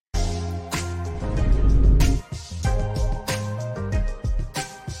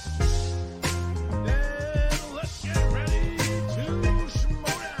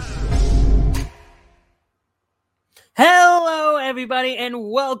everybody, and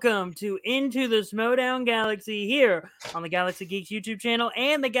welcome to Into the Schmoedown Galaxy here on the Galaxy Geeks YouTube channel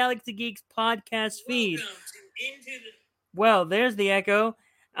and the Galaxy Geeks podcast feed. Well, there's the echo.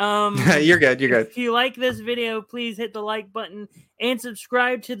 You're good. If you like this video, please hit the like button and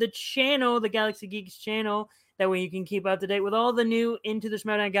subscribe to the channel, the Galaxy Geeks channel. That way you can keep up to date with all the new Into the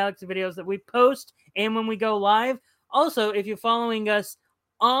Schmoedown Galaxy videos that we post and when we go live. Also, if you're following us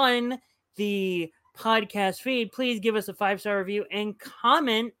on the podcast feed, please give us a 5-star review and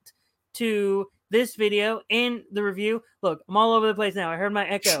comment to this video and the review. Look, I'm all over the place now. I heard my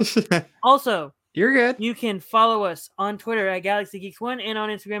echo. Also, you're good. You can follow us on Twitter at GalaxyGeeks1 and on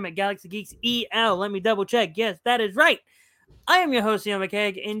Instagram at GalaxyGeeksEL. Let me double check. Yes, that is right. I am your host, Ian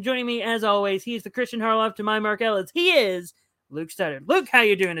McKegg, and joining me as always, he is the Christian Harloff to my Mark Ellis. He is Luke Studdard. Luke, how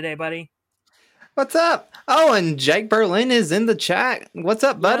you doing today, buddy? What's up? Oh, and Jake Berlin is in the chat. What's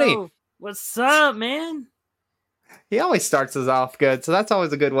up, buddy? Yo, what's up, man? He always starts us off good, so that's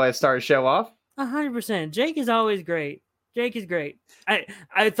always a good way to start a show off. 100%. Jake is always great. Jake is great.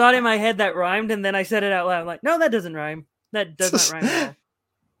 I thought in my head that rhymed, and then I said it out loud. I'm like, no, that doesn't rhyme. That does not rhyme at all.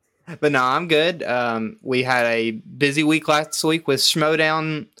 But no, I'm good. We had a busy week last week with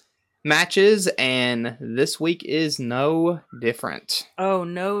Schmoedown matches, and this week is no different. Oh,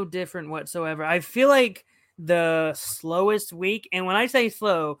 no different whatsoever. I feel like the slowest week, and when I say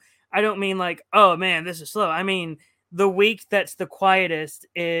slow, I don't mean like, oh man, this is slow. I mean, the week that's the quietest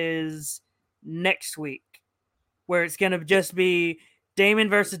is next week, where it's going to just be Damon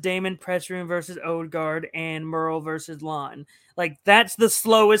versus Damon, Press Room versus Odegaard, and Merle versus Lon. Like, that's the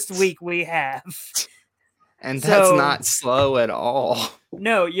slowest week we have. And that's not slow at all.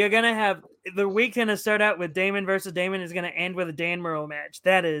 No, you're going to have... The week's going to start out with Damon versus Damon. Is going to end with a Dan Merle match.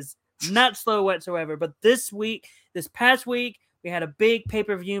 That is not slow whatsoever. But this past week, we had a big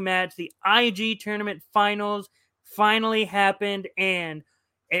pay-per-view match. The IG Tournament Finals finally happened, and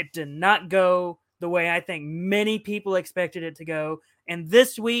it did not go the way I think many people expected it to go. And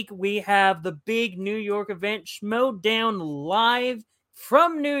this week, we have the big New York event, Schmoedown Live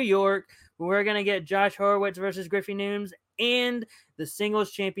from New York. We're going to get Josh Horowitz versus Griffey Nooms and the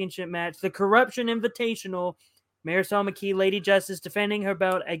Singles Championship match, the Corruption Invitational. Marisol McKee, Lady Justice, defending her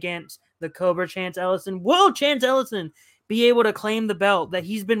belt against the Cobra Chance Ellison. Will Chance Ellison be able to claim the belt that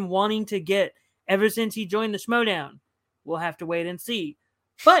he's been wanting to get ever since he joined the Schmoedown? We'll have to wait and see.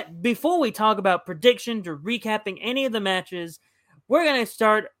 But before we talk about predictions or recapping any of the matches, we're going to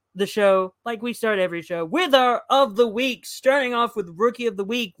start the show, like we start every show, with our of the week, starting off with Rookie of the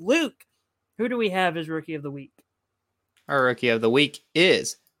Week. Luke, who do we have as Rookie of the Week? Our Rookie of the Week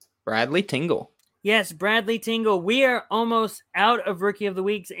is Bradley Tingle. Yes, Bradley Tingle. We are almost out of Rookie of the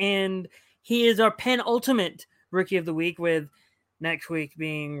Weeks, and he is our penultimate Rookie of the Week, with next week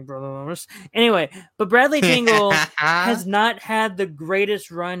being... Anyway, but Bradley Tingle has not had the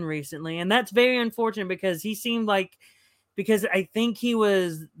greatest run recently, and that's very unfortunate because he seemed like... Because I think he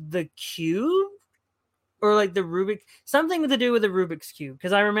was the Cube or like the Rubik, something to do with the Rubik's Cube.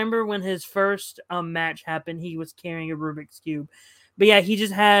 Because I remember when his first match happened, he was carrying a Rubik's Cube. But yeah, he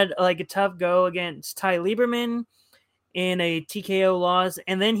just had like a tough go against Ty Lieberman in a TKO loss.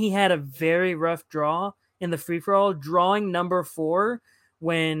 And then he had a very rough draw in the free-for-all, drawing number 4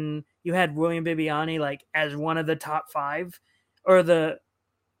 when you had William Bibiani like as one of the top 5 or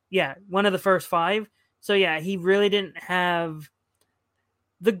one of the first 5. So yeah, he really didn't have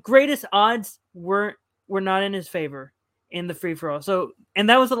the greatest odds were not in his favor in the free-for-all. So, and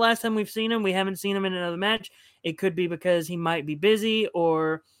that was the last time we've seen him. We haven't seen him in another match. It could be because he might be busy,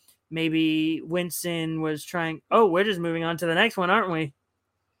 or maybe Winston was trying. Oh, we're just moving on to the next one, aren't we?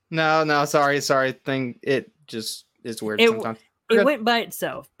 No, sorry. Thing, it just is weird sometimes. It went by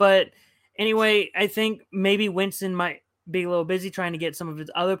itself. But anyway, I think maybe Winston might be a little busy trying to get some of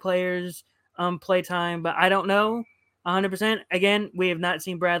his other players playtime, but I don't know 100%. Again, we have not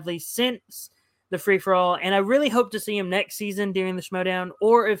seen Bradley since the free-for-all, and I really hope to see him next season during the Schmoedown,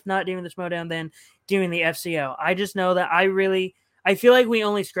 or if not during the Schmoedown, then during the FCL. I just know that I feel like we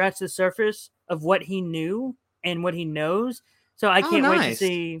only scratched the surface of what he knew and what he knows, so I can't wait to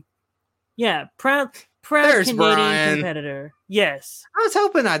see. Yeah, proud There's Canadian Brian. Competitor. Yes. I was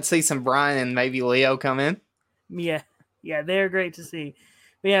hoping I'd see some Brian and maybe Leo come in. Yeah, they're great to see.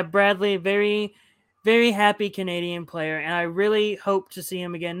 But yeah, Bradley, very, very happy Canadian player, and I really hope to see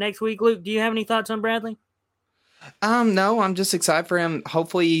him again next week. Luke, do you have any thoughts on Bradley? No, I'm just excited for him.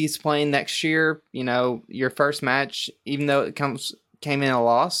 Hopefully he's playing next year. You know, your first match, even though it came in a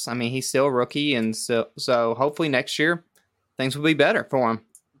loss, I mean, he's still a rookie, and so hopefully next year things will be better for him.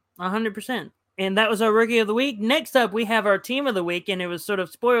 100%. And that was our Rookie of the Week. Next up, we have our Team of the Week, and it was sort of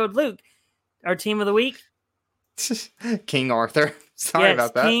spoiled. Luke, our Team of the Week? King Arthur. Sorry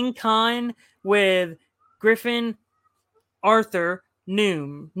about that. King Khan with Griffin, Arthur,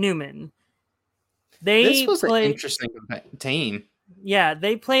 Newman. This was an played. interesting team. Yeah,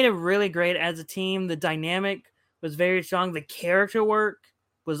 they played a really great as a team. The dynamic was very strong. The character work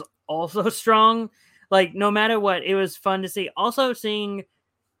was also strong. Like, no matter what, it was fun to see. Also, seeing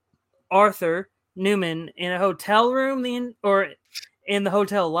Arthur Newman in a hotel room or in the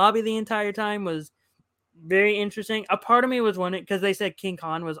hotel lobby the entire time was very interesting. A part of me was wondering, because they said King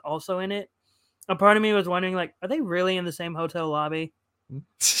Khan was also in it. A part of me was wondering, like, are they really in the same hotel lobby?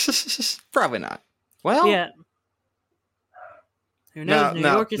 Probably not. Well, yeah. Who knows? New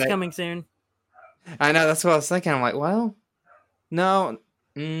York is coming soon. I know, that's what I was thinking. I'm like, well, no.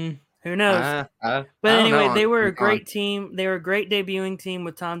 Who knows? But anyway, they were a great team. They were a great debuting team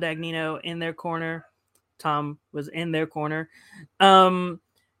with Tom Dagnino in their corner. Tom was in their corner. But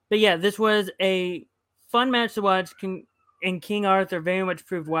yeah, this was a fun match to watch. And King Arthur very much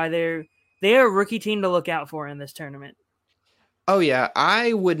proved why they're a rookie team to look out for in this tournament. Oh, yeah.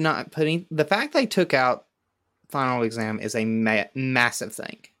 I would not put the fact they took out Final Exam is a massive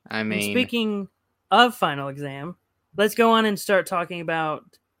thing. I mean, and speaking of Final Exam, let's go on and start talking about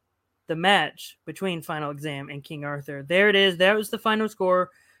the match between Final Exam and King Arthur. There it is. That was the final score,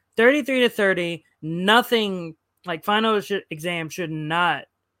 33-30. Nothing like Final Exam should not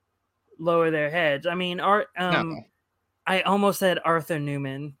lower their heads. I mean, no. I almost said Arthur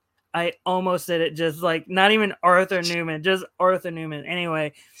Newman. I almost said it just like not even Arthur Newman, just Arthur Newman.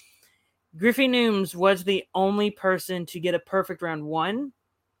 Anyway, Griffey Nooms was the only person to get a perfect round one.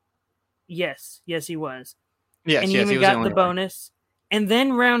 Yes, he was. Yes, and he even got the bonus. And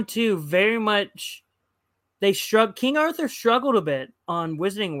then round two, very much they struggled. King Arthur struggled a bit on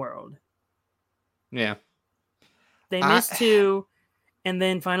Wizarding World. Yeah. They missed two, and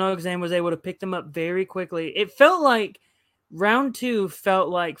then Final Exam was able to pick them up very quickly. It felt like round two felt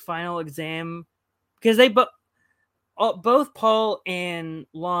like Final Exam because they both Paul and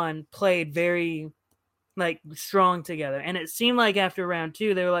Lon played very like strong together, and it seemed like after round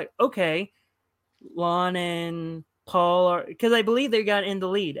two they were like, okay, Lon and Paul are, because I believe they got in the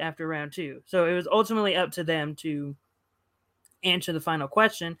lead after round two, so it was ultimately up to them to answer the final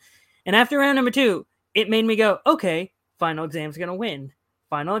question. And after round number two, it made me go, okay, Final Exam's gonna win.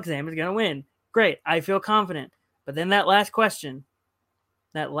 Final Exam is gonna win. Great, I feel confident. But then that last question,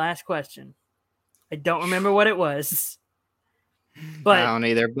 I don't remember what it was. But I don't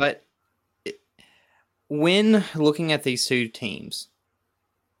either. But when looking at these two teams,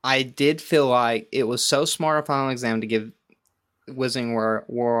 I did feel like it was so smart of Final Exam to give Wizarding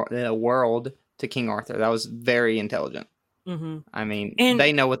World to King Arthur. That was very intelligent. Mm-hmm. I mean,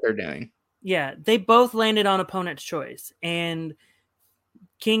 they know what they're doing. Yeah, they both landed on opponent's choice. And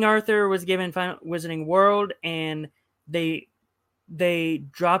King Arthur was given Wizarding World, and they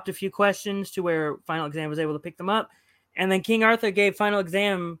dropped a few questions to where Final Exam was able to pick them up. And then King Arthur gave Final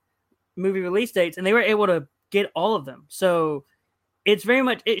Exam movie release dates, and they were able to get all of them. So it's very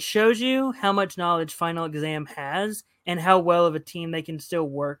much, it shows you how much knowledge Final Exam has and how well of a team they can still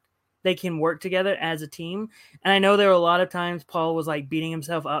work. They can work together as a team. And I know there were a lot of times Paul was like beating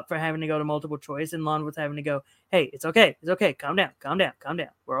himself up for having to go to multiple choice, and Lon was having to go, hey, it's okay. Calm down.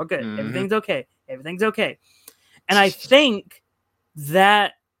 We're all good. Mm-hmm. Everything's okay. And I think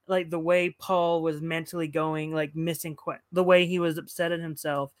that like the way Paul was mentally going, like missing the way he was upset at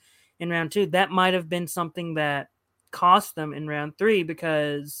himself in round two, that might have been something that cost them in round three,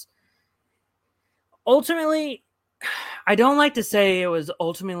 because ultimately, I don't like to say it was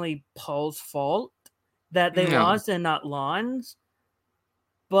ultimately Paul's fault that they lost and not Lon's,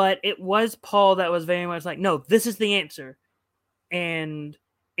 but it was Paul that was very much like, no, this is the answer, and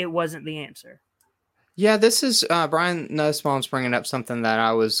it wasn't the answer. Yeah, this is Brian Nussbaum's bringing up something that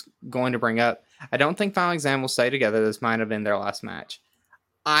I was going to bring up. I don't think Final Exam will stay together. This might have been their last match.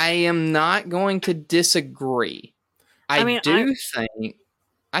 I am not going to disagree. I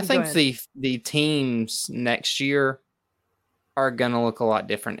think the teams next year are going to look a lot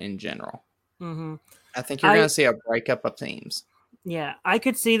different in general. Mm-hmm. I think you're going to see a breakup of teams. Yeah, I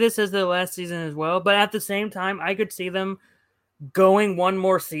could see this as their last season as well, but at the same time, I could see them going one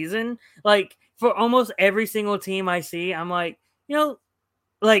more season. Like, for almost every single team I see, I'm like,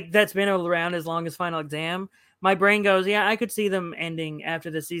 like that's been around as long as Final Exam, my brain goes, yeah, I could see them ending after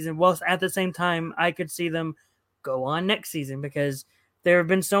the season. Well, at the same time, I could see them go on next season, because there have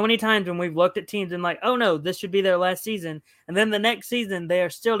been so many times when we've looked at teams and like, oh no, this should be their last season. And then the next season, they are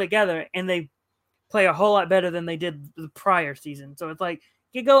still together and they play a whole lot better than they did the prior season. So it's like,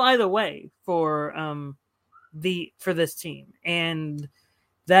 you go either way for this team. And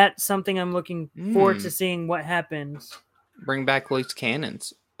that's something I'm looking forward to Mm. seeing what happens. Bring back loose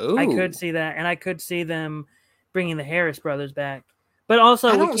cannons. I Ooh. could see that, and I could see them bringing the Harris brothers back. But also,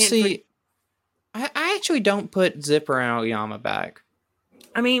 I we don't can't. see. I actually don't put Zipper and Aoyama back.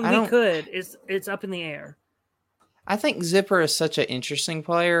 I mean, I we don't. could. It's up in the air. I think Zipper is such an interesting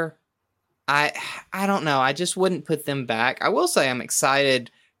player. I don't know. I just wouldn't put them back. I will say I'm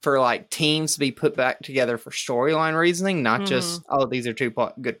excited for like teams to be put back together for storyline reasoning, not just these are two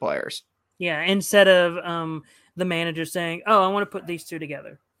good players. Yeah, instead of the manager saying, "Oh, I want to put these two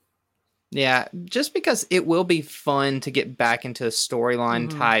together." Yeah, just because it will be fun to get back into a storyline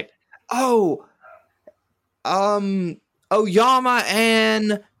type. Oh, Oyama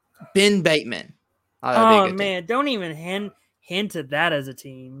and Ben Bateman. Oh man, don't even hint at that as a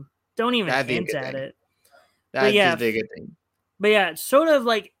team. Don't even hint at it. That'd just be a good thing. But yeah, sort of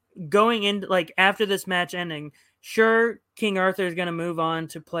like going into like after this match ending, sure, King Arthur is gonna move on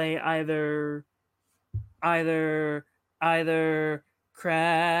to play either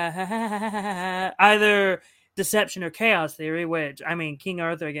Deception or Chaos Theory, which I mean King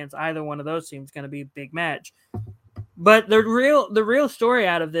Arthur against either one of those teams is gonna be a big match. But the real story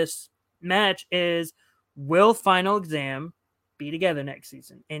out of this match is, will Final Exam be together next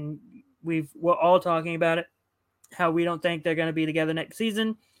season? And we're all talking about it, how we don't think they're going to be together next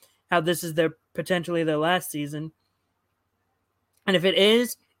season, how this is potentially their last season. And if it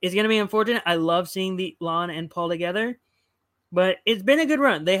is, it's going to be unfortunate. I love seeing the Lon and Paul together, but it's been a good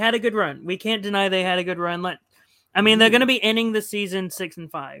run. They had a good run. We can't deny they had a good run. I mean, they're going to be ending the season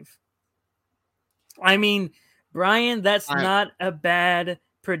 6-5. I mean, Brian, that's not a bad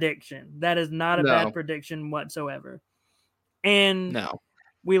prediction. That is not a bad prediction whatsoever. And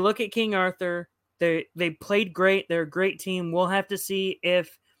we look at King Arthur. They played great. They're a great team. We'll have to see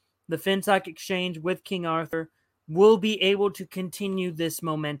if the Finstock Exchange with King Arthur will be able to continue this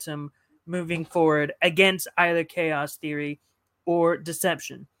momentum moving forward against either Chaos Theory or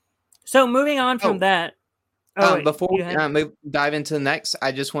Deception. So moving on from that. Before we dive into the next,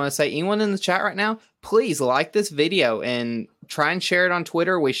 I just want to say, anyone in the chat right now, please like this video and try and share it on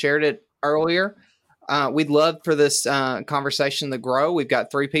Twitter. We shared it earlier. We'd love for this conversation to grow. We've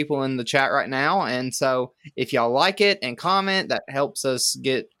got 3 people in the chat right now. And so if y'all like it and comment, that helps us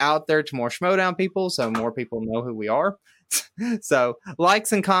get out there to more Schmoedown people so more people know who we are. So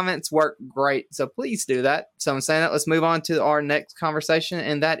likes and comments work great. So please do that. So I'm saying that, let's move on to our next conversation.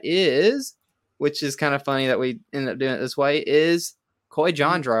 And that is, which is kind of funny that we ended up doing it this way, is Coy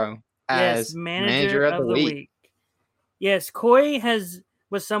Jandreau as manager of the week. Yes, Coy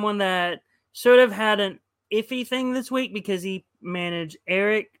was someone that sort of had an iffy thing this week because he managed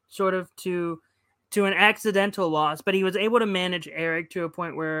Eric sort of to an accidental loss, but he was able to manage Eric to a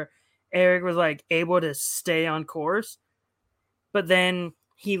point where Eric was like able to stay on course. But then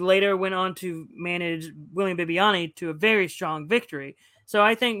he later went on to manage William Bibiani to a very strong victory. So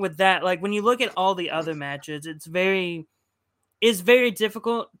I think with that, like when you look at all the other matches, it's very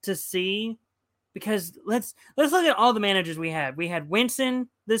difficult to see, because let's look at all the managers we had. We had Winston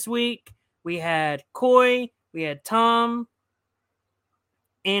this week, we had Coy, we had Tom,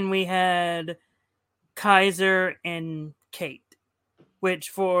 and we had Kaiser and Kate. Which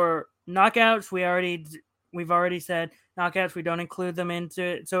for knockouts, we've already said knockouts, we don't include them into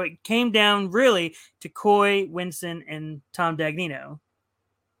it. So it came down really to Coy, Winston, and Tom Dagnino.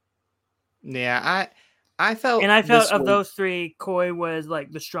 Yeah, I felt of those 3, Coy was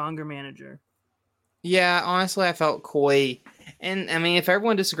like the stronger manager. Yeah, honestly, I felt Coy. And I mean, if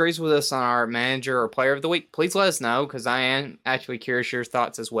everyone disagrees with us on our manager or player of the week, please let us know, because I am actually curious your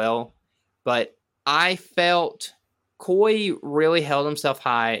thoughts as well. But I felt Coy really held himself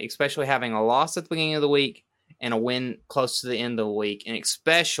high, especially having a loss at the beginning of the week and a win close to the end of the week, and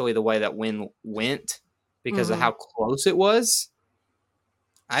especially the way that win went because of how close it was.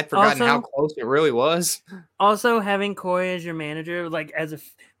 I'd forgotten how close it really was. Also, having Coy as your manager, like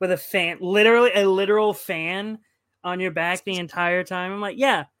with a fan, literally a literal fan on your back the entire time. I'm like,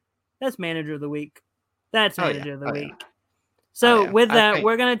 yeah, that's manager of the week. That's manager of the week. Yeah. So with that,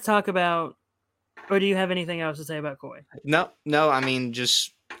 we're gonna talk about. Or do you have anything else to say about Coy? No. I mean,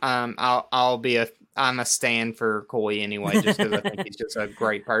 just I'm a stan for Coy anyway, just because I think he's just a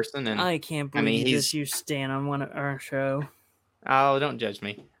great person. And I can't believe you stan on our show. Oh, don't judge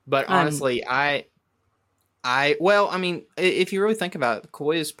me. But honestly, well, I mean, if you really think about it,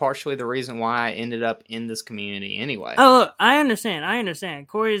 Coy is partially the reason why I ended up in this community anyway. Oh, look, I understand.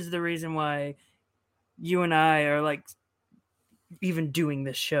 Coy is the reason why you and I are like even doing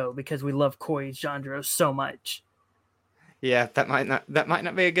this show, because we love Coy Jandreau so much. Yeah, that might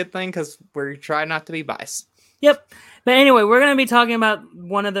not be a good thing, because we try not to be biased. Yep. But anyway, we're going to be talking about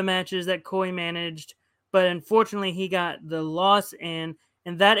one of the matches that Coy managed, but unfortunately he got the loss in,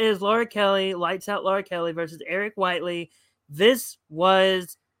 and that is Laura Kelly, Lights Out Laura Kelly versus Eric Whiteley. This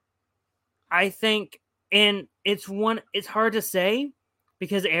was, I think, and it's hard to say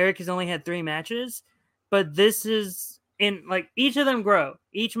because Eric has only had 3 matches, but this is in like each of them grow.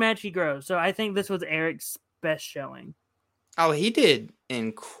 Each match he grows. So I think this was Eric's best showing. Oh, he did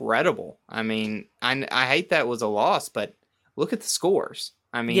incredible. I mean, I hate that was a loss, but look at the scores.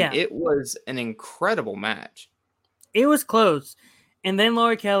 I mean, It was an incredible match. It was close. And then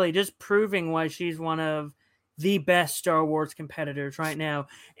Laura Kelly just proving why she's one of the best Star Wars competitors right now.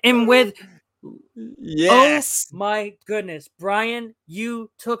 And with yes. Oh my goodness, Brian, you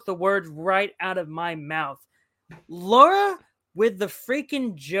took the words right out of my mouth. Laura with the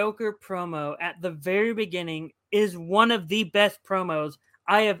freaking Joker promo at the very beginning is one of the best promos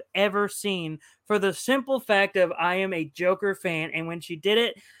I have ever seen for the simple fact of I am a Joker fan. And when she did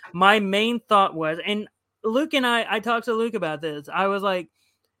it, my main thought was, and Luke and I talked to Luke about this. I was like,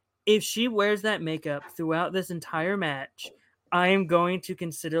 if she wears that makeup throughout this entire match, I am going to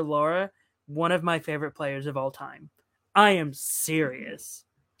consider Laura one of my favorite players of all time. I am serious.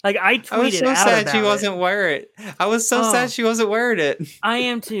 Like I tweeted out I was so sad she wasn't wearing it. I was so sad she wasn't wearing it. I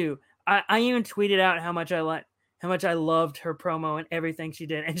am too. I even tweeted out how much I loved her promo and everything she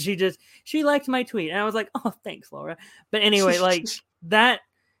did, and she liked my tweet, and I was like, oh, thanks, Laura. But anyway, like that,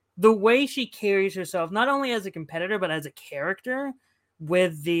 the way she carries herself, not only as a competitor but as a character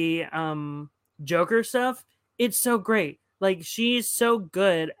with the Joker stuff, it's so great. Like she's so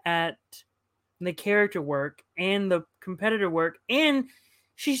good at the character work and the competitor work, and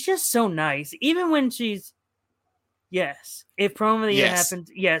she's just so nice. Even when she's if promo of the year happens,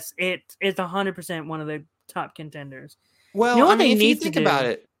 it's 100% one of the top contenders. Well, you know what they need to think about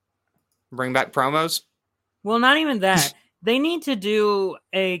it, bring back promos. Well, not even that. They need to do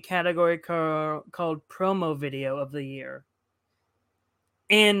a category called promo video of the year.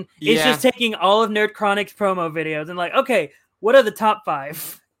 And it's just taking all of Nerd Chronic's promo videos and like, okay, what are the top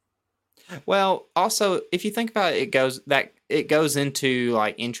 5? Well, also, if you think about it, it goes into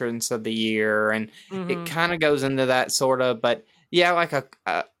like entrance of the year, and it kind of goes into that sort of. But yeah, like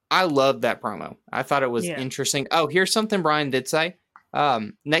I love that promo. I thought it was interesting. Oh, here's something Brian did say.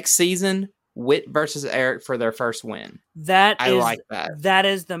 Next season, Whit versus Eric for their first win. I like that. That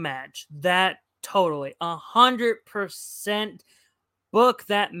is the match. That totally 100% book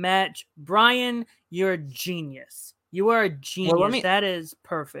that match. Brian, you're a genius. You are a genius. Well, that is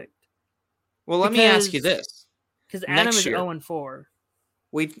perfect. Well, let me ask you this. Because Adam is 0-4.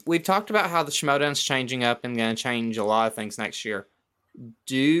 We've talked about how the Schmoedown's changing up and going to change a lot of things next year.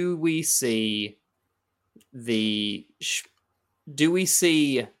 Do we see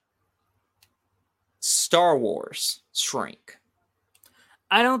Star Wars shrink?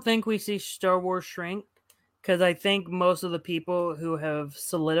 I don't think we see Star Wars shrink, because I think most of the people who have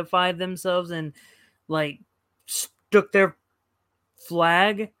solidified themselves and like stuck their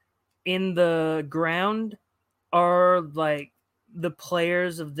flag in the ground are like the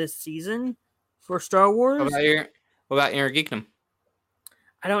players of this season for Star Wars. What about Inner Geekdom?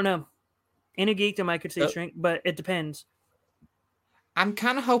 I don't know. Inner Geekdom I could see shrink, but it depends. I'm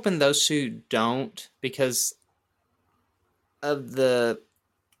kind of hoping those two don't, because of the,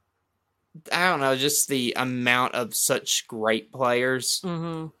 I don't know, just the amount of such great players.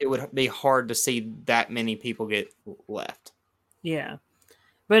 It would be hard to see that many people get left. Yeah.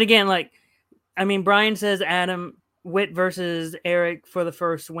 But again, like, I mean, Brian says Adam Whit versus Eric for the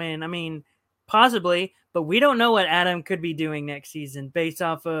first win. I mean, possibly, but we don't know what Adam could be doing next season based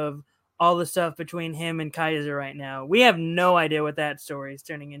off of all the stuff between him and Kaiser right now. We have no idea what that story is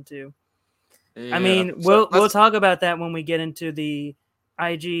turning into. Yeah, I mean, we'll talk about that when we get into the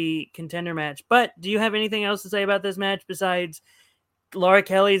IG contender match. But do you have anything else to say about this match besides Laura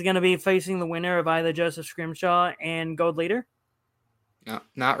Kelly is going to be facing the winner of either Joseph Scrimshaw and Gold Leader? No,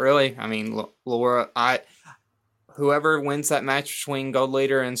 not really. I mean, Laura, whoever wins that match between Gold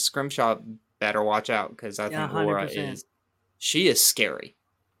Leader and Scrimshaw better watch out, because I think 100%. Laura is scary.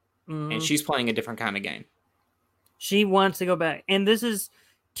 And she's playing a different kind of game. She wants to go back. And this is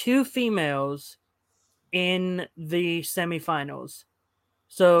 2 females in the semifinals.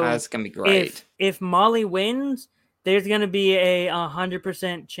 So that's going to be great. If Molly wins, there's going to be a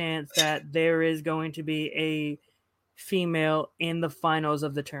 100% chance that there is going to be a female in the finals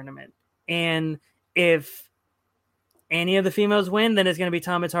of the tournament. And if any of the females win, then it's going to be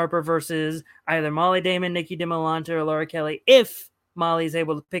Thomas Harper versus either Molly Damon, Nikki DiMolante, or Laura Kelly, if Molly's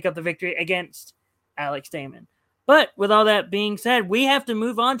able to pick up the victory against Alex Damon. But with all that being said, we have to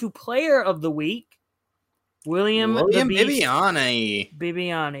move on to Player of the Week. William William the Beast Bibiani.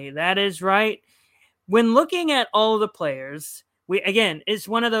 Bibiani. That is right. When looking at all the players, it's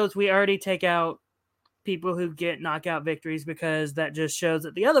one of those we already take out people who get knockout victories because that just shows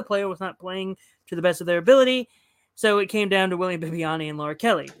that the other player was not playing to the best of their ability. So it came down to William Bibiani and Laura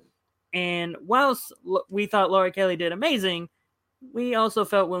Kelly. And whilst we thought Laura Kelly did amazing, we also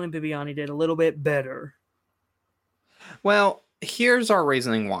felt William Bibiani did a little bit better. Well, here's our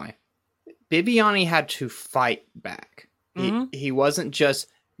reasoning why. Bibiani had to fight back. He wasn't just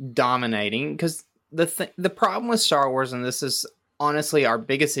dominating, because the problem with Star Wars, and this is honestly our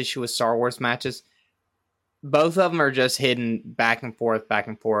biggest issue with Star Wars matches, both of them are just hidden back and forth,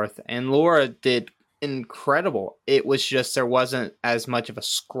 and Laura did incredible. It was just there wasn't as much of a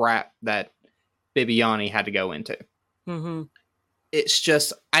scrap that Bibiani had to go into. Mm-hmm. It's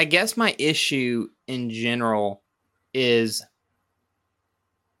just, I guess my issue in general is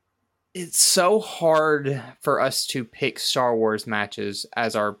it's so hard for us to pick Star Wars matches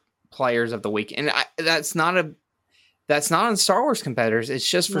as our players of the week. And that's not on Star Wars competitors. It's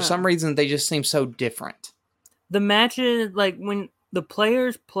just for some reason they just seem so different. The matches, like when the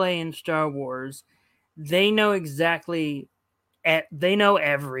players play in Star Wars, they know exactly, they know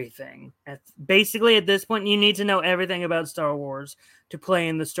everything. Basically, at this point, you need to know everything about Star Wars to play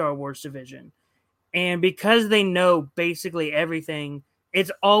in the Star Wars division. And because they know basically everything,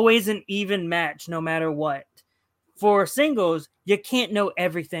 it's always an even match no matter what. For singles, you can't know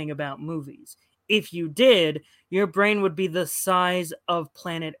everything about movies. If you did, your brain would be the size of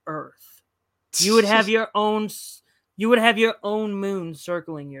planet Earth. You would have your own moon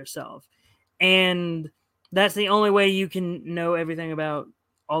circling yourself. And that's the only way you can know everything about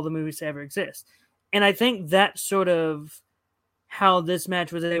all the movies to ever exist. And I think that's sort of how this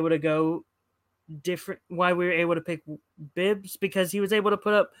match was able to go different, why we were able to pick Bibbs, because he was able to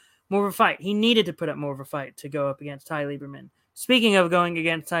put up more of a fight. He needed to put up more of a fight to go up against Ty Lieberman. Speaking of going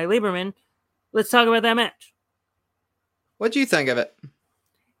against Ty Lieberman, let's talk about that match. What do you think of it?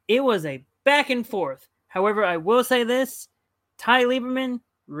 It was a back and forth. However, I will say this, Ty Lieberman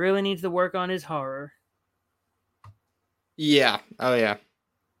really needs to work on his horror. Yeah. Oh, yeah.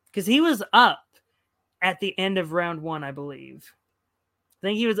 Because he was up at the end of round 1, I believe. I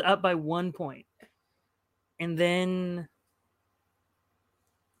think he was up by 1 point. And then...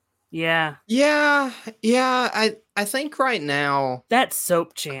 Yeah. I think right now... That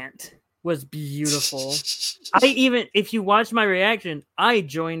soap chant was beautiful. If you watch my reaction, I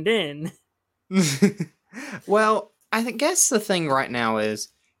joined in. Well, I guess the thing right now is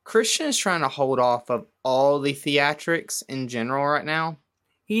Christian is trying to hold off of all the theatrics in general right now.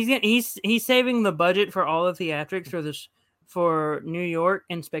 He's saving the budget for all the theatrics for New York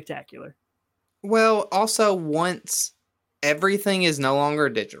and Spectacular. Well, also once everything is no longer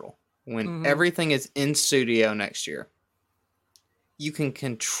digital, when everything is in studio next year, you can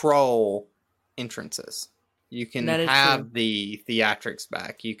control entrances. You can have the theatrics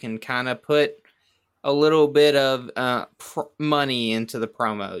back. You can kind of put a little bit of money into the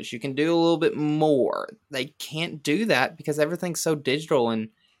promos. You can do a little bit more. They can't do that because everything's so digital. And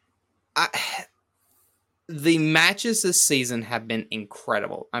the matches this season have been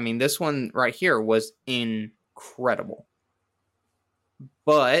incredible. I mean, this one right here was incredible.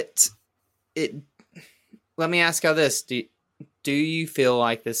 But let me ask you this. Do you feel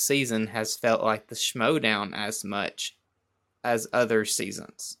like this season has felt like the Schmodown as much as other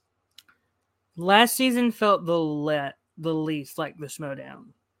seasons? Last season felt the least like the Schmodown.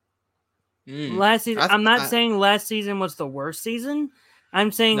 Last season, I'm not saying last season was the worst season.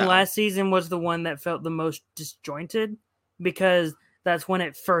 I'm saying last season was the one that felt the most disjointed because that's when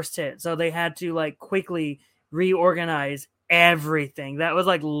it first hit. So they had to like quickly reorganize everything. That was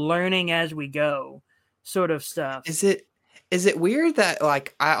like learning as we go sort of stuff. Is it weird that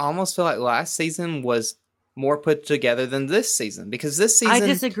like I almost feel like last season was more put together than this season? Because this season I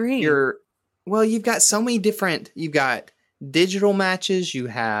disagree. You've got so many different, you've got digital matches, you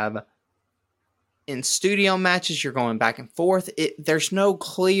have in studio matches, you're going back and forth. There's no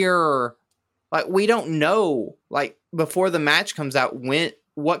clear, like we don't know like before the match comes out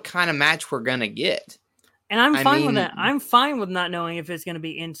what kind of match we're gonna get. And I'm fine with that. I'm fine with not knowing if it's going to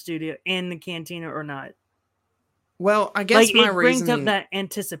be in studio, in the cantina or not. Well, I guess my reasoning... It brings up that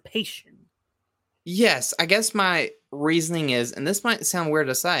anticipation. Yes, I guess my reasoning is, and this might sound weird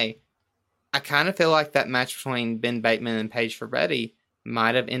to say, I kind of feel like that match between Ben Bateman and Paige Fabretti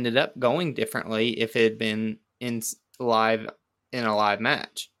might have ended up going differently if it had been in a live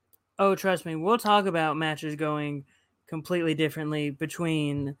match. Oh, trust me. We'll talk about matches going completely differently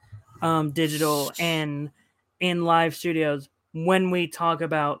between digital and in live studios when we talk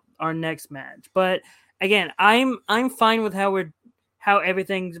about our next match. But again, I'm fine with how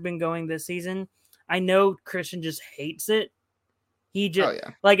everything's been going this season. I know Christian just hates it. He just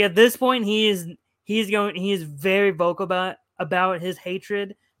like at this point he is very vocal about his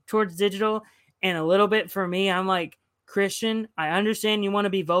hatred towards digital, and a little bit for me, I'm like, Christian, I understand you want to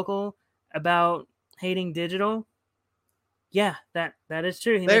be vocal about hating digital. Yeah, that is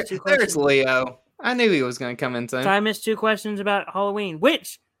true. He missed 2 questions. There's Leo. I knew he was going to come in soon. Ty missed 2 questions about Halloween,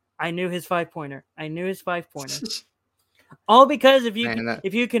 which I knew his 5-pointer. All because if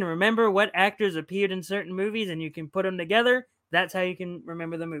you can remember what actors appeared in certain movies and you can put them together, that's how you can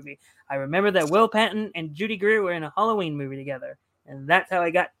remember the movie. I remember that Will Patton and Judy Greer were in a Halloween movie together, and that's how I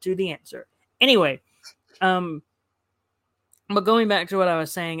got to the answer. Anyway, but going back to what I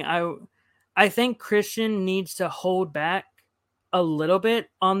was saying, I think Christian needs to hold back a little bit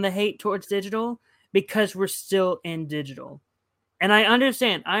on the hate towards digital because we're still in digital. And I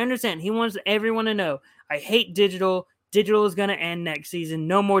understand. He wants everyone to know, I hate digital. Digital is going to end next season.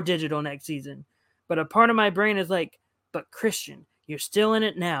 No more digital next season. But a part of my brain is like, but Christian, you're still in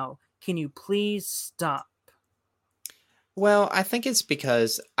it now. Can you please stop? Well, I think it's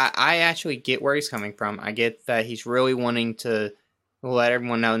because I actually get where he's coming from. I get that he's really wanting to let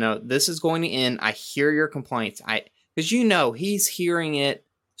everyone know, no, this is going to end. I hear your complaints. Because he's hearing it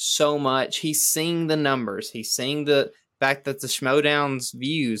so much. He's seeing the numbers. He's seeing the fact that the Schmoedown's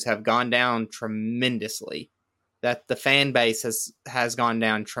views have gone down tremendously. That the fan base has gone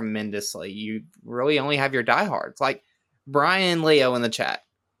down tremendously. You really only have your diehards. Like Brian and Leo in the chat.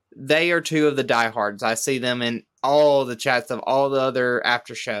 They are 2 of the diehards. I see them in all the chats of all the other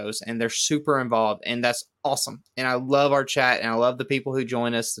after shows, and they're super involved, and that's awesome. And I love our chat, and I love the people who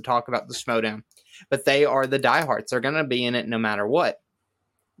join us to talk about the Schmoedown. But they are the diehards. They're going to be in it no matter what.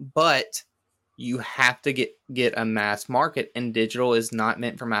 But you have to get a mass market, and digital is not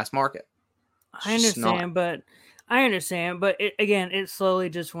meant for mass market. I understand, but it's slowly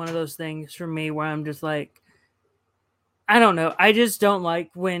just one of those things for me where I'm just like, I don't know. I just don't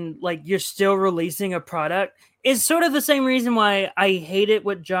like when like you're still releasing a product. It's sort of the same reason why I hated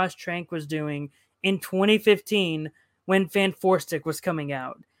what Josh Trank was doing in 2015 when Fanforstic was coming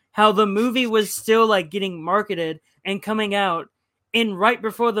out. How the movie was still like getting marketed and coming out, and right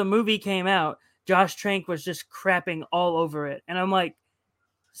before the movie came out, Josh Trank was just crapping all over it. And I'm like,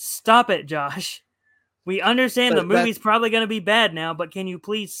 stop it, Josh. We understand the movie's probably going to be bad now, but can you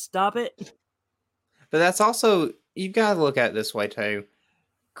please stop it? But that's also, you've got to look at it this way too.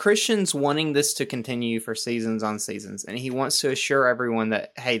 Christian's wanting this to continue for seasons on seasons, and he wants to assure everyone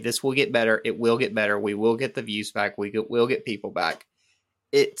that, hey, this will get better. It will get better. We will get the views back. We'll get people back.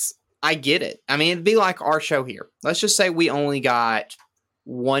 I get it. I mean, it'd be like our show here. Let's just say we only got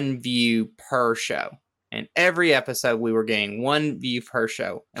 1 view per show, and every episode we were getting 1 view per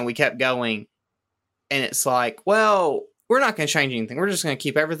show, and we kept going. And it's like, well, we're not going to change anything. We're just going to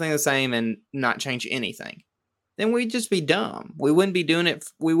keep everything the same and not change anything. Then we'd just be dumb. We wouldn't be doing it.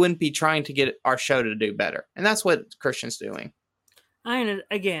 We wouldn't be trying to get our show to do better. And that's what Christian's doing. I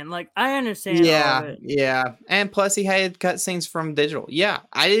understand. Yeah, all of it. Yeah. And plus he had cutscenes from digital. Yeah.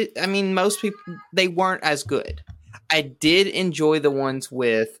 I mean, most people, they weren't as good. I did enjoy the ones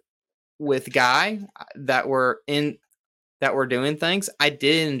with Guy that were doing things. I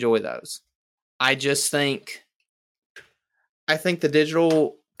did enjoy those. I think the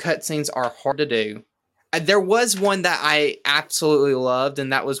digital cutscenes are hard to do. There was one that I absolutely loved,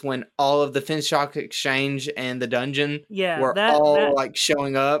 and that was when all of the Finshock Exchange and the dungeon were all like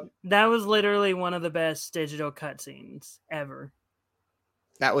showing up. That was literally one of the best digital cutscenes ever.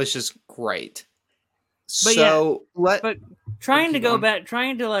 That was just great. But trying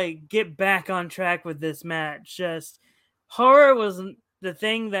to like get back on track with this match, just horror was the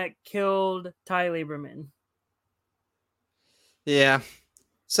thing that killed Ty Lieberman. Yeah.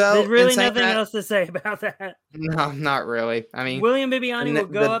 So there's really nothing else to say about that. No, not really. I mean, William Bibiani will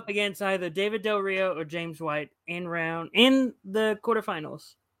go up against either David Del Rio or James White in the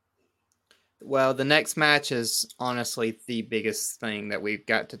quarterfinals. Well, the next match is honestly the biggest thing that we've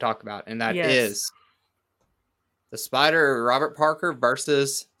got to talk about, and that is the Spider Robert Parker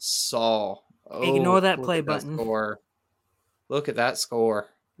versus Saul. Oh, ignore that play button. Look at that score.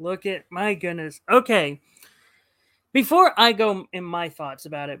 Look at, my goodness. Okay. Before I go in my thoughts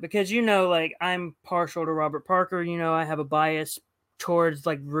about it, because like I'm partial to Robert Parker, I have a bias towards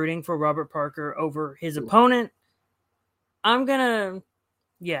like rooting for Robert Parker over his opponent. I'm gonna,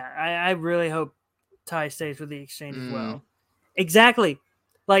 I really hope Ty stays with the Exchange as well. Exactly.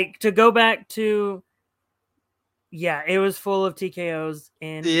 Like to go back to, it was full of TKOs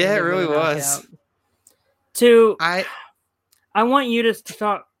and it really was. I want you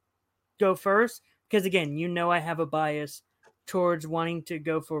to go first. because again, I have a bias towards wanting to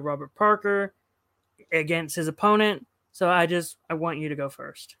go for Robert Parker against his opponent. So I want you to go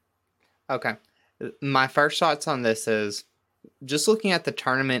first. Okay. My first thoughts on this is just looking at the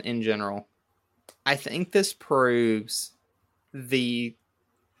tournament in general. I think this proves the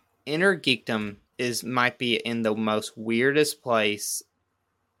Inner Geekdom might be in the most weirdest place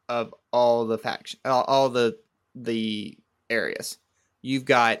of all the all the areas. You've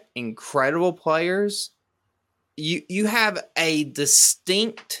got incredible players. You have a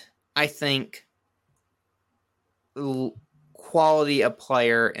distinct, I think, quality of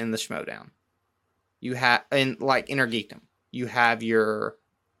player in the Schmoedown. You have, in like Inner Geekdom, you have your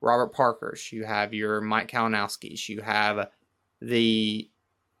Robert Parkers, you have your Mike Kalinowskis, you have the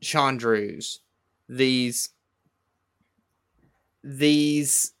Sean Drews, these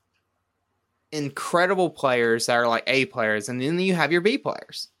incredible players that are like A players, and then you have your B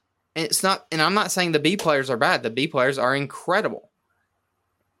players. And I'm not saying the B players are bad. The B players are incredible.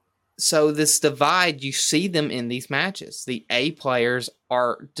 So this divide, you see them in these matches. The A players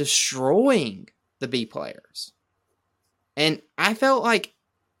are destroying the B players. And I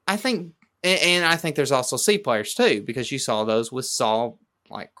think there's also C players too, because you saw those with Saul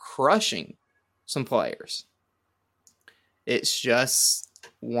like crushing some players. It's just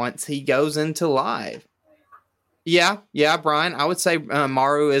once he goes into live. Yeah, Brian, I would say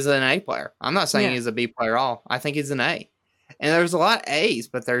Maru is an A player. I'm not saying he's a B player at all. I think he's an A. And there's a lot of A's,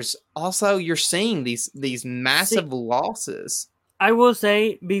 but there's also, you're seeing these massive losses. I will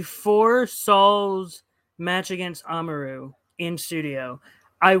say, before Saul's match against Amaru in studio,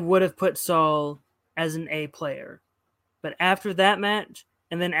 I would have put Saul as an A player. But after that match,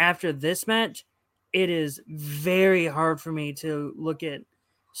 and then after this match, it is very hard for me to look at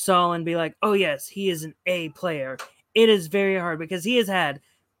Saul and be like, oh yes, he is an A player. It is very hard because he has had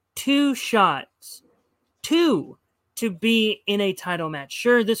 2 shots to be in a title match.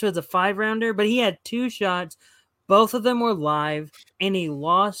 Sure, this was a 5-rounder, but he had 2 shots. Both of them were live, and he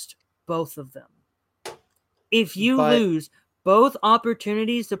lost both of them. If you lose both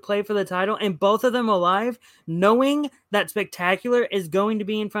opportunities to play for the title and both of them are live, knowing that Spectacular is going to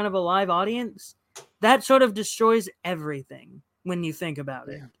be in front of a live audience, that sort of destroys everything when you think about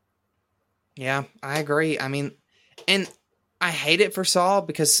it. Yeah, I agree. I mean, and I hate it for Saul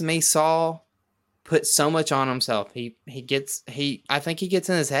because to me, Saul put so much on himself. I think he gets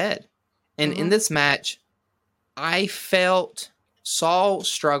in his head. And in this match, I felt Saul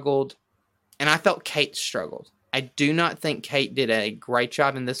struggled and I felt Kate struggled. I do not think Kate did a great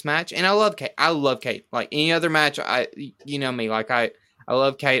job in this match. And I love Kate. Like any other match, you know me, like I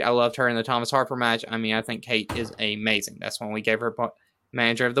love Kate. I loved her in the Thomas Harper match. I mean, I think Kate is amazing. That's when we gave her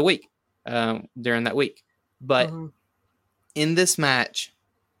Manager of the Week during that week. But in this match,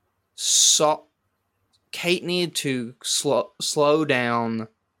 Kate needed to slow down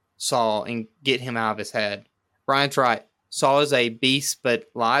Saul and get him out of his head. Brian's right. Saul is a beast, but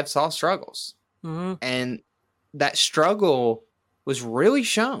live Saul struggles. And that struggle was really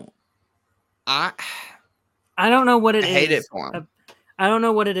shown. I don't know what it is. I hate it for him. I don't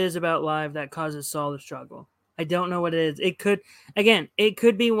know what it is about live that causes Saul to struggle. I don't know what it is. It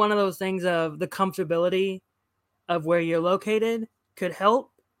could be one of those things of the comfortability of where you're located could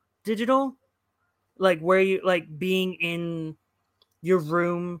help digital. Like where you like being in your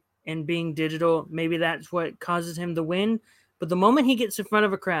room and being digital, maybe that's what causes him to win. But the moment he gets in front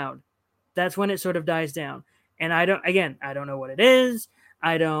of a crowd, that's when it sort of dies down. And I don't know what it is.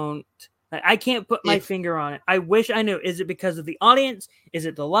 I can't put my finger on it. I wish I knew. Is it because of the audience? Is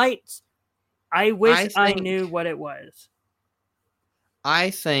it the lights? I wish I knew what it was.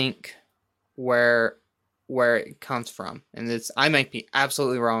 I think where it comes from, and I might be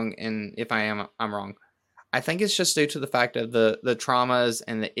absolutely wrong, and if I am, I'm wrong. I think it's just due to the fact of the traumas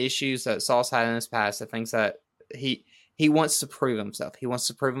and the issues that Saul's had in his past. The things that he wants to prove himself. He wants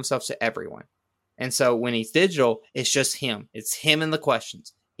to prove himself to everyone. And so when he's digital, it's just him. It's him and the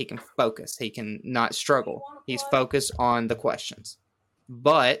questions. He can focus. He can not struggle. He's focused on the questions.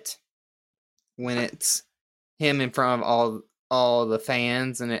 But when it's him in front of all the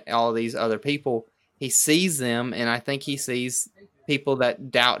fans and all these other people, he sees them, and I think he sees people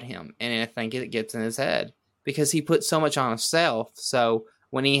that doubt him, and I think it gets in his head because he puts so much on himself. So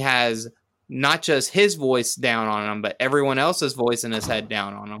when he has not just his voice down on him, but everyone else's voice in his head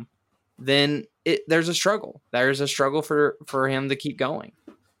down on him, then there's a struggle. There's a struggle for him to keep going.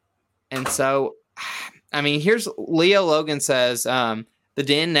 And so, I mean, here's Leo Logan says, the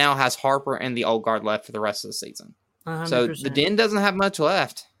Den now has Harper and the old guard left for the rest of the season. 100%. So the Den doesn't have much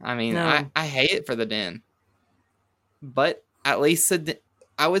left. I mean, no. I hate it for the Den. But at least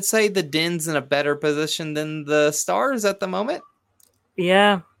I would say the Den's in a better position than the Stars at the moment.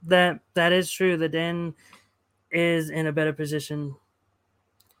 Yeah, that is true. The Den is in a better position.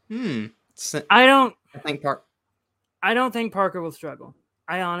 So, I don't think Parker will struggle.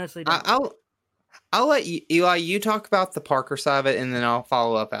 I honestly don't. I'll let you, Eli, you talk about the Parker side of it, and then I'll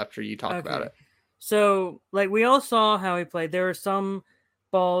follow up after you talk about it. So, like, we all saw how he played. There were some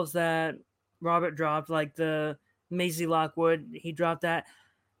balls that Robert dropped, like the Maisie Lockwood. He dropped that.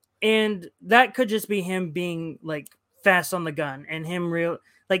 And that could just be him being, like, fast on the gun and him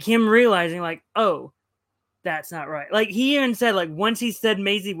realizing, like, oh, that's not right. Like, he even said, like, once he said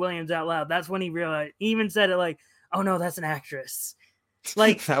Maisie Williams out loud, that's when he realized. He even said it, like, oh, no, that's an actress.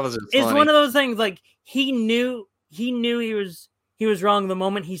 Like, that was it's one of those things, like, he knew he was wrong the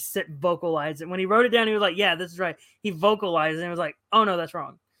moment he vocalized it. When he wrote it down, he was like, yeah, this is right. He vocalized it and was like, oh, no, that's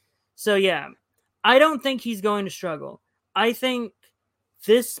wrong. So, yeah, I don't think he's going to struggle. I think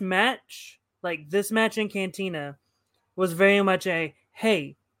this match in Cantina was very much a,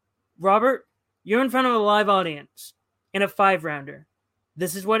 hey, Robert, you're in front of a live audience in a 5-rounder.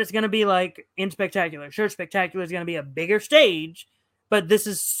 This is what it's going to be like in Spectacular. Sure, Spectacular is going to be a bigger stage, but this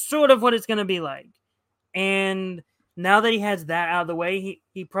is sort of what it's going to be like. And now that he has that out of the way,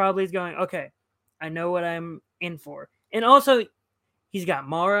 he probably is going, okay, I know what I'm in for. And also, he's got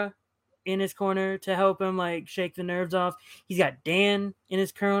Mara in his corner to help him, like, shake the nerves off. He's got Dan in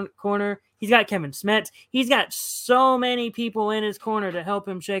his corner. He's got Kevin Smets. He's got so many people in his corner to help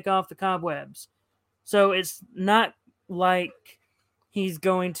him shake off the cobwebs. So it's not like he's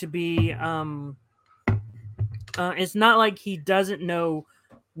going to be it's not like he doesn't know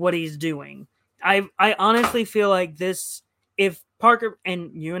what he's doing. I honestly feel like this, if Parker,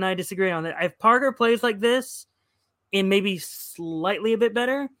 and you and I disagree on that, if Parker plays like this and maybe slightly a bit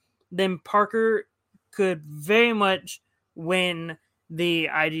better, then Parker could very much win the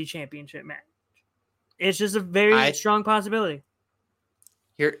IG championship match. It's just a very strong possibility.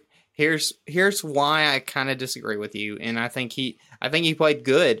 Here's why I kind of disagree with you, and I think he played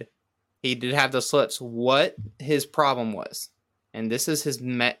good. He did have the slips. What his problem was, and this is his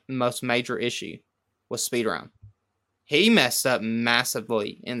most major issue, was speed round. He messed up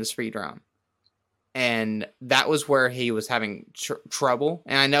massively in the speed round. And that was where he was having trouble.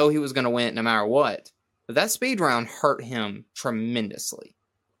 And I know he was going to win it no matter what. But that speed round hurt him tremendously.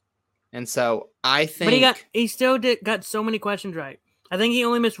 And so I think... But he still got so many questions right. I think he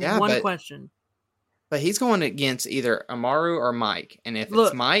only missed one question. But he's going against either Amaru or Mike. And if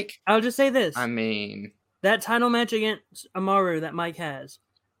it's Mike... I'll just say this. I mean... That title match against Amaru that Mike has,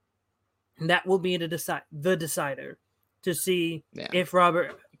 that will be the decider to see if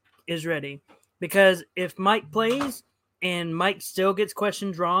Robert is ready. Because if Mike plays and Mike still gets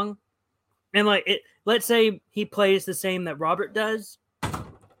questions wrong, and let's say he plays the same that Robert does,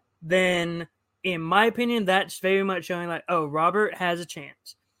 then in my opinion, that's very much showing like, oh, Robert has a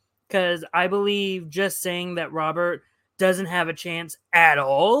chance. Because I believe just saying that Robert doesn't have a chance at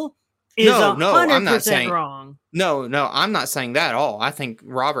all is 100% wrong. No, I'm not saying that at all. I think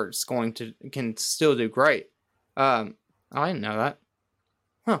Robert's can still do great. I didn't know that.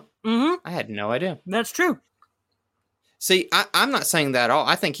 Huh. Mm-hmm. I had no idea. That's true. See, I'm not saying that at all.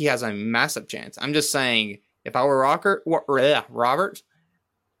 I think he has a massive chance. I'm just saying, if I were Robert,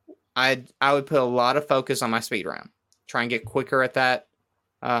 I would put a lot of focus on my speed round. Try and get quicker at that.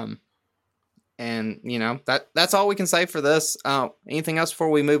 And, you know, that's all we can say for this. Anything else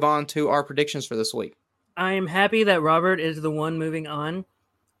before we move on to our predictions for this week? I am happy that Robert is the one moving on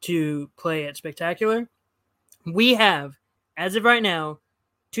to play at Spectacular. We have, as of right now,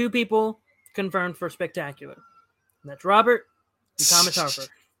 2 people confirmed for Spectacular. That's Robert and Thomas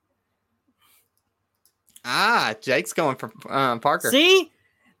Harper. Jake's going for Parker. See?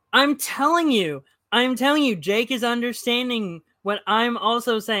 I'm telling you, Jake is understanding what I'm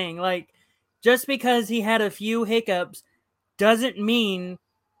also saying. Like, just because he had a few hiccups doesn't mean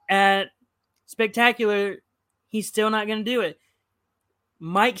at Spectacular he's still not going to do it.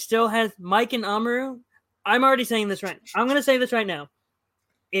 Mike and Amaru. I'm already saying this right. I'm going to say this right now.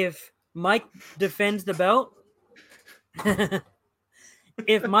 If Mike defends the belt,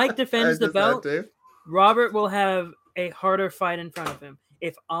 Robert will have a harder fight in front of him.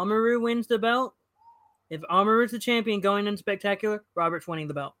 If Amaru wins the belt, if Amaru is the champion going in Spectacular, Robert's winning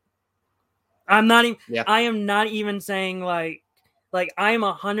the belt. I am not even saying like I am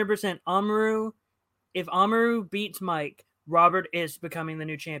 100% Amaru. If Amaru beats Mike, Robert is becoming the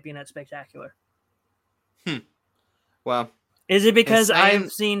new champion at Spectacular. Well, is it because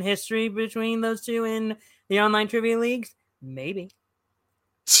I've seen history between those two in the online trivia leagues? Maybe.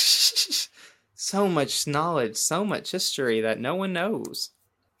 So much knowledge, so much history that no one knows.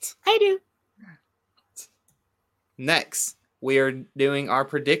 I do. Next, we are doing our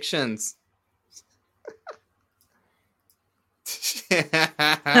predictions.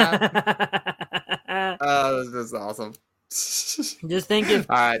 Oh, this is awesome. Just think if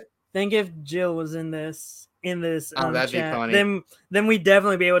All right. think if Jill was in this That'd be chat, funny. then we'd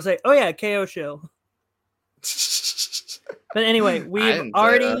definitely be able to say, "Oh yeah, KO show." But anyway, we've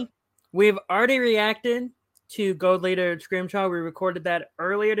already reacted to Gold Leader Scrimshaw. We recorded that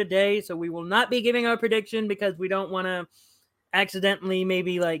earlier today, so we will not be giving our prediction because we don't want to accidentally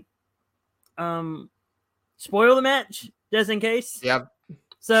maybe spoil the match just in case. Yep.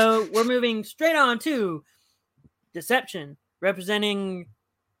 So we're moving straight on to Deception representing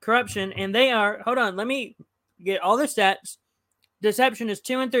Corruption, and they are, hold on, let me get all the stats. Deception is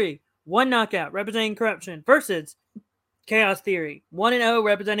 2-3, 1 knockout representing Corruption versus Chaos Theory, 1-0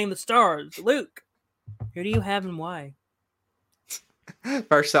 representing the Stars. Luke, who do you have and why?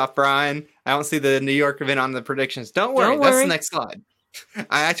 First off, Brian, I don't see the New York event on the predictions. Don't worry, that's the next slide.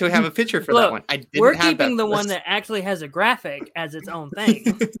 I actually have a picture for that one. We're keeping the one that actually has a graphic as its own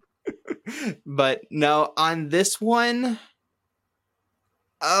thing. But no, on this one,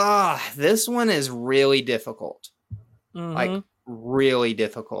 this one is really difficult. Mm-hmm. Like, really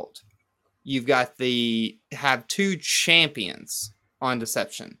difficult. You've got have 2 champions on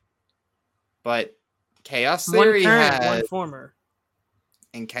Deception. But Chaos Theory one current, has... one former.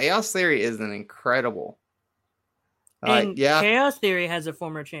 And Chaos Theory is an incredible... And Chaos Theory has a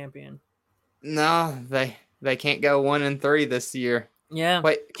former champion. No, they can't go 1-3 this year. Yeah.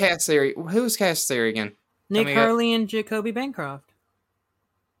 Wait, Chaos Theory. Who's Chaos Theory again? Nick Harley and Jacoby Bancroft.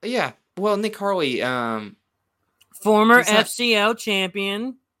 Yeah. Well, Nick Harley, former FCL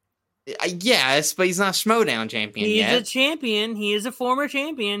champion. Yes, but he's not a Schmodown champion yet. He's a champion. He is a former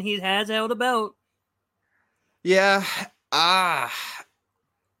champion. He has held a belt. Yeah.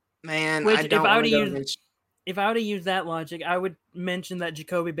 Man, which, I don't want to go if I were to use that logic, I would mention that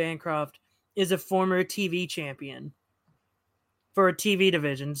Jacoby Bancroft is a former TV champion for a TV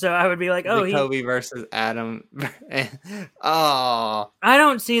division. So I would be like, Jacoby versus Adam. I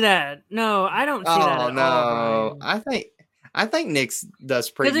don't see that. No, I don't see that at all. I think Nick's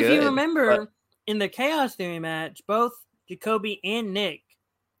does pretty good. Because if you remember, in the Chaos Theory match, both Jacoby and Nick,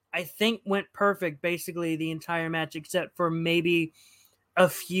 I think, went perfect basically the entire match except for maybe a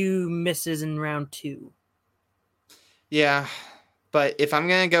few misses in round 2. Yeah, but if I'm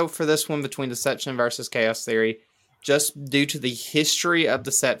going to go for this one between Deception versus Chaos Theory, just due to the history of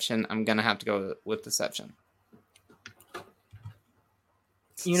Deception, I'm going to have to go with Deception.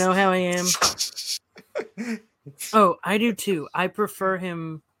 You know how I am? Oh, I do too. I prefer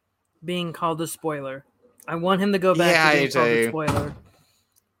him being called a spoiler. I want him to go back to being called a spoiler.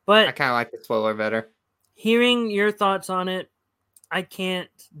 But I kind of like the spoiler better. Hearing your thoughts on it, I can't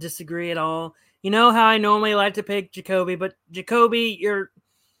disagree at all. You know how I normally like to pick Jacoby, but Jacoby, you're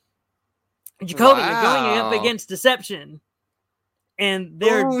going up against Deception. And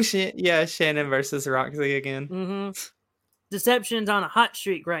they're... Oh, shit. Yeah, Shannon versus Roxy again. Mm-hmm. Deception's on a hot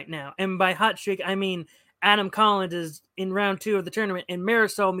streak right now. And by hot streak, I mean Adam Collins is in round 2 of the tournament, and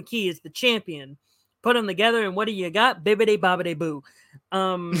Marisol McKee is the champion. Put them together, and what do you got? Bibbidi bobbidi boo.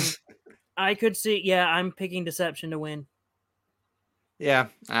 I could see, I'm picking Deception to win. Yeah,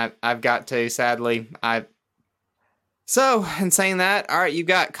 I've got to, sadly. So, in saying that, all right, you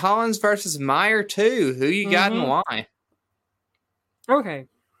got Collins versus Meyer too. Who you got and why? Okay.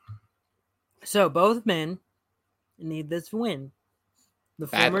 So, both men need this win. The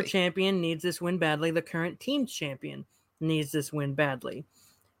former champion needs this win badly. The current team's champion needs this win badly.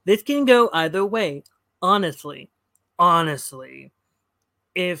 This can go either way. Honestly.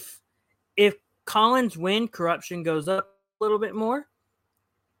 If Collins win, Corruption goes up a little bit more.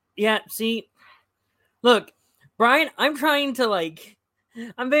 Yeah, see, look, Brian, I'm very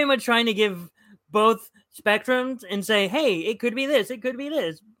much trying to give both spectrums and say, hey, it could be this, it could be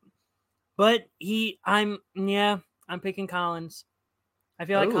this. But I'm picking Collins. I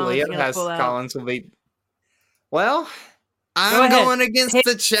feel like Collins is going to pull out. Collins will be. Well, I'm going against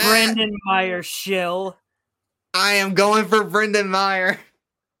the chat. Brendan Meyer shill. I am going for Brendan Meyer.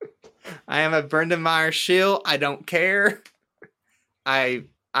 I am a Brendan Meyer shill. I don't care.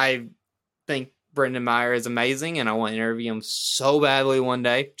 I think Brendan Meyer is amazing, and I want to interview him so badly one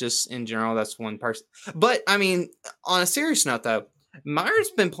day. Just in general, that's one person. But, I mean, on a serious note, though,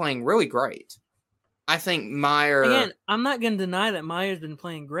 Meyer's been playing really great. I think Meyer... Again, I'm not going to deny that Meyer's been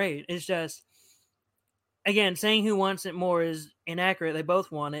playing great. It's just, again, saying who wants it more is inaccurate. They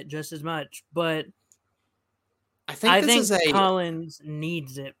both want it just as much, but I think Collins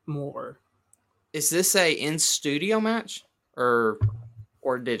needs it more. Is this a in-studio match? Or...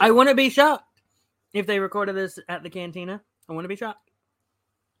 or digital? I wouldn't be shocked if they recorded this at the Cantina. I wouldn't be shocked.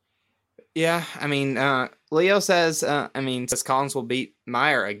 Yeah, I mean, Leo says, Collins will beat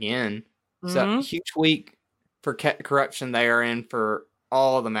Meyer again. So huge week for corruption they are in for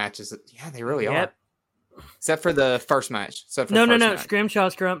all the matches. Yeah, they really are. Except for the first match. No.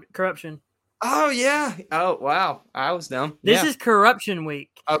 Scrimshaw's corruption. Oh, yeah. Oh, wow. I was dumb. This is corruption week.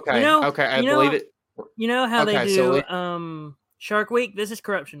 Okay. I believe it. You know how they do Shark Week? This is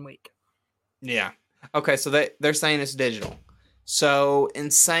corruption week. Yeah. Okay, so they're saying it's digital. So in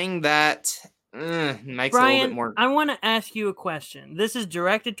saying that, makes Brian, it a little bit more. I want to ask you a question. This is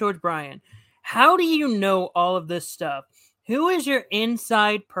directed towards Brian. How do you know all of this stuff? Who is your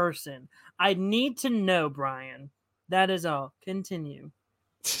inside person? I need to know, Brian. That is all. Continue.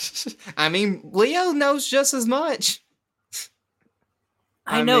 I mean, Leo knows just as much.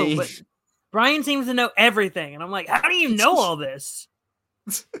 I know, but Brian seems to know everything. And I'm like, how do you know all this?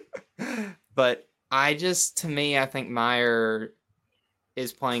 But I think Meyer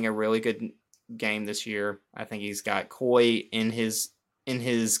is playing a really good game this year. I think he's got Coy in his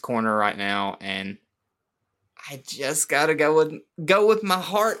corner right now, and I just gotta go with my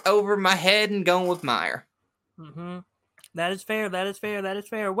heart over my head and going with Meyer. Mm-hmm. That is fair.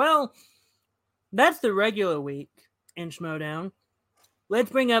 Well, that's the regular week in Schmodown. Let's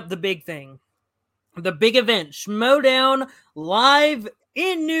bring up the big thing. The big event. Schmodown live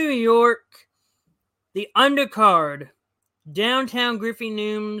in New York. The undercard. Downtown Griffey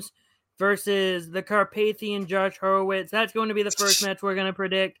Nooms versus the Carpathian Josh Horowitz. That's going to be the first match we're going to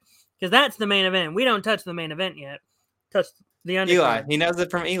predict. Because that's the main event. We don't touch the main event yet. Touch the undercard. Eli. He knows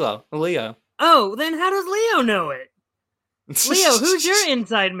it from Leo. Oh, then how does Leo know it? Leo, who's your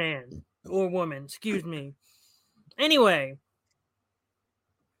inside man? Or woman, excuse me. Anyway.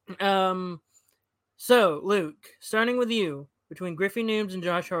 So, Luke, starting with you, between Griffey Nooms and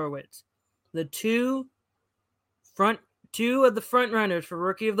Josh Horowitz, the two of the front runners for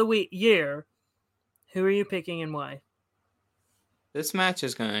Rookie of the Year, who are you picking and why? This match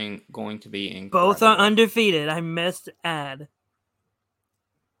is going to be incredible. Both are undefeated, I must add.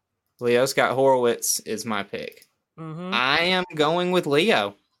 Leo Scott Horowitz is my pick. Mm-hmm. I am going with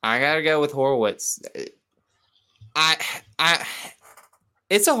Leo. I gotta go with Horowitz.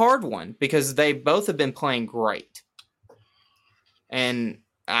 It's a hard one because they both have been playing great. And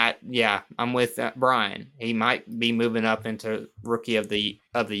I'm with Brian. He might be moving up into Rookie of the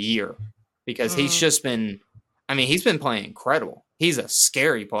Year because he's just been. I mean, he's been playing incredible. He's a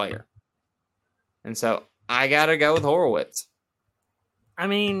scary player, and so I gotta go with Horowitz. I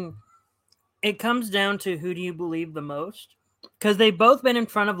mean, it comes down to who do you believe the most, because they've both been in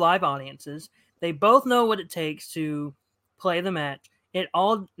front of live audiences. They both know what it takes to play the match. It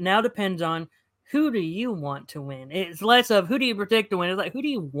all now depends on who do you want to win. It's less of who do you predict to win. It's like, who do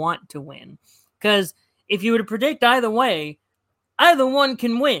you want to win? Because if you were to predict either way, either one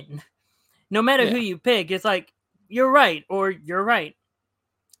can win. No matter who you pick, it's like, you're right or you're right.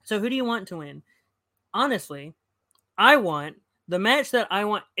 So who do you want to win? Honestly, I want the match that I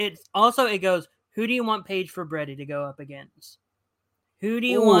want. It goes, who do you want Paige Fabretti to go up against? Who do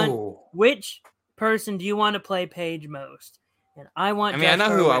you want? Which person do you want to play Paige most? And I want. I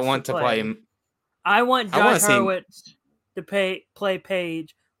know who I want to play him. I want Josh Horowitz to play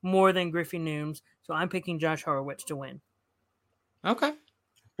Paige more than Griffey Nooms, so I'm picking Josh Horowitz to win. Okay.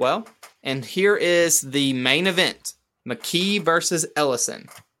 Well, and here is the main event: McKee versus Ellison.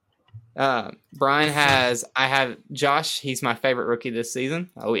 I have Josh. He's my favorite rookie this season.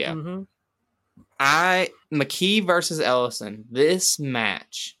 Oh yeah. Mm-hmm. McKee versus Ellison. This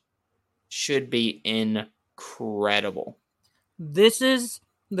match should be incredible. This is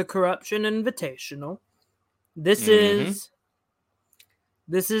the Corruption Invitational. This is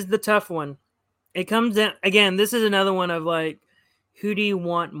the tough one. It comes in again. This is another one of like, who do you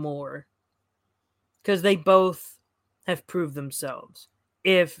want more? Because they both have proved themselves.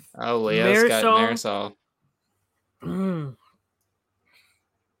 If Leo's got Marisol.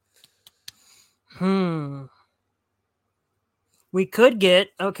 We could get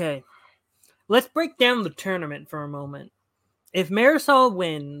Let's break down the tournament for a moment. If Marisol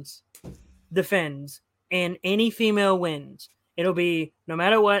defends, and any female wins, it'll be, no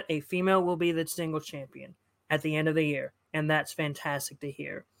matter what, a female will be the singles champion at the end of the year. And that's fantastic to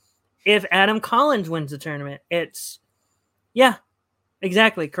hear. If Adam Collins wins the tournament,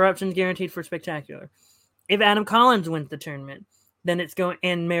 exactly. Corruption's guaranteed for spectacular. If Adam Collins wins the tournament, then it's going,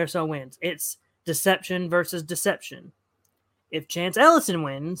 and Marisol wins. It's deception versus deception. If Chance Ellison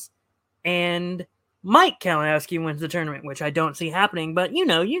wins, and Mike Kalinowski wins the tournament, which I don't see happening, but you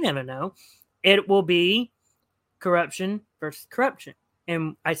never know. It will be corruption versus corruption.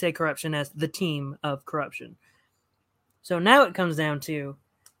 And I say corruption as the team of corruption. So now it comes down to,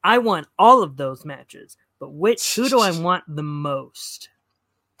 I want all of those matches, but who do I want the most?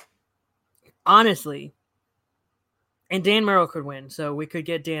 Honestly, and Dan Murrell could win, so we could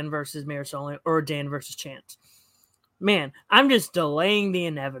get Dan versus Marisol or Dan versus Chance. Man, I'm just delaying the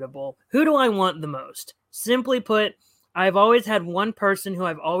inevitable. Who do I want the most? Simply put, I've always had one person who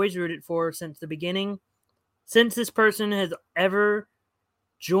I've always rooted for since the beginning. Since this person has ever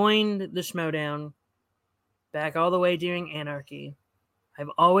joined the Schmoedown, back all the way during Anarchy, I've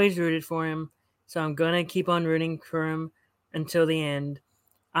always rooted for him, so I'm going to keep on rooting for him until the end.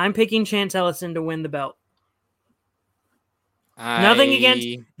 I'm picking Chance Ellison to win the belt. Nothing against,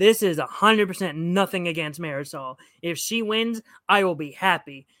 this is 100% nothing against Marisol. If she wins, I will be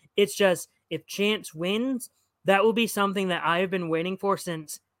happy. It's just, if Chance wins, that will be something that I have been waiting for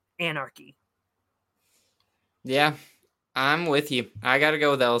since Anarchy. Yeah, I'm with you. I got to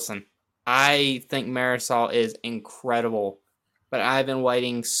go with Ellison. I think Marisol is incredible, but I've been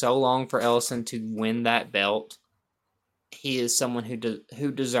waiting so long for Ellison to win that belt. He is someone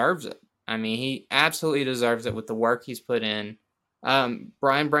who deserves it. I mean, he absolutely deserves it with the work he's put in.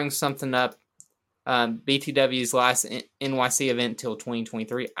 Brian brings something up. BTW's last NYC event till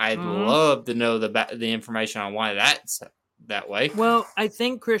 2023. I'd love to know the information on why that's that way. Well, I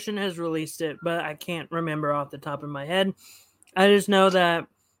think Christian has released it, but I can't remember off the top of my head. I just know that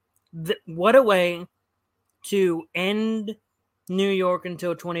what a way to end New York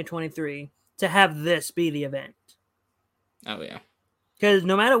until 2023 to have this be the event. Oh, yeah. Because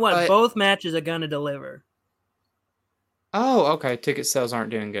no matter what, both matches are going to deliver. Oh, okay. Ticket sales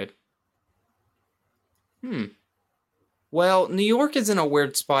aren't doing good. Well, New York is in a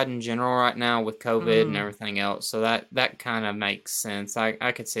weird spot in general right now with COVID and everything else, so that kind of makes sense.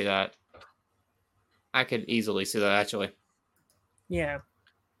 I could see that. I could easily see that, actually. Yeah.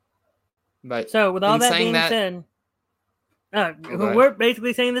 But so, with all that being said, we're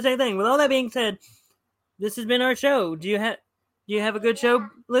basically saying the same thing. With all that being said, this has been our show. Do you have a good show,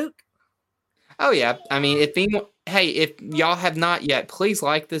 Luke? Oh, yeah. I mean, if y'all have not yet, please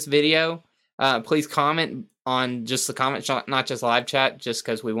like this video. Please comment on just the comment, not just live chat, just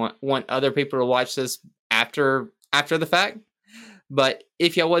because we want other people to watch this after the fact. But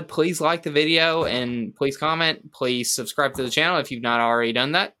if y'all would, please like the video and please comment. Please subscribe to the channel if you've not already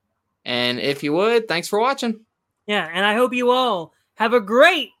done that. And if you would, thanks for watching. Yeah, and I hope you all have a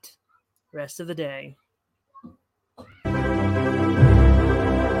great rest of the day.